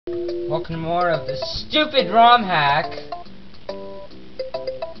Welcome to more of this stupid ROM hack. Is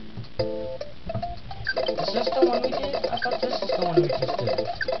this the one we did? I thought this is the one we just did.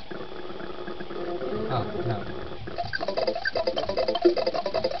 Oh, no.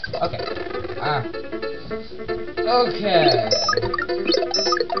 Okay. Okay.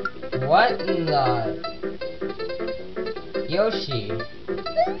 What in the... Yoshi?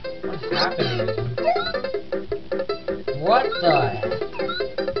 What happened to you? What the...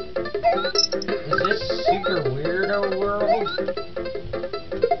 Is this Super Weirdo World?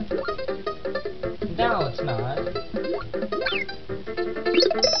 No, it's not.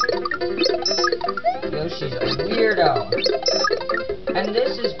 Yoshi's a weirdo. And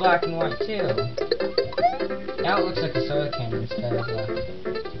this is black and white too. Now it looks like a soda can instead of a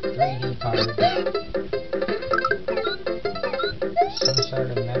 3D card. Some sort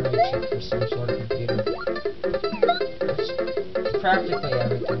of memory chip for some sort of computer. Practically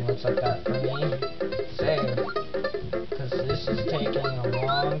everything looks like that for me. Save. Because this is taking a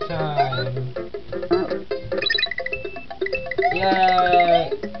long time.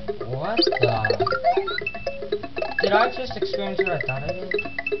 Yay! What the? Did I just experience what I thought I did?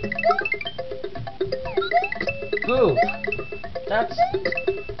 Boop! That's...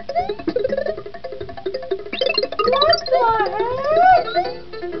 What the heck?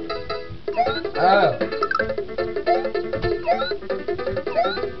 Oh.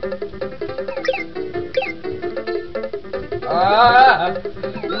 Ah!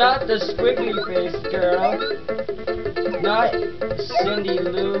 Not the squiggly face girl. Not Cindy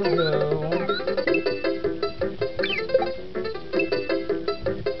Lou Who.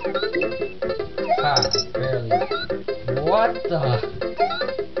 Ha, barely. What the?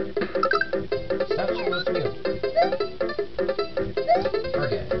 Is that supposed to be?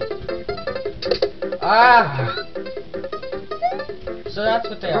 Forget it. Ah! So that's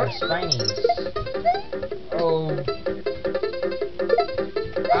what they are, spinies. Oh.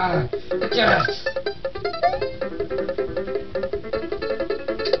 Ah, yes!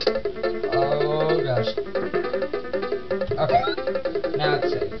 Oh gosh. Okay, now it's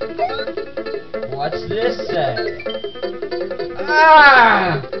safe. What's this say?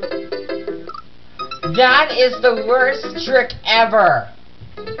 Ah! That is the worst trick ever!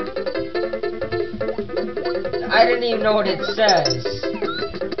 I didn't even know what it says.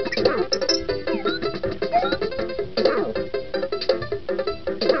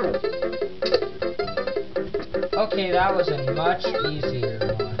 Okay, that was a much easier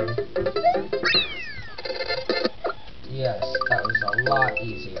one. Yes, that was a lot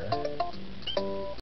easier.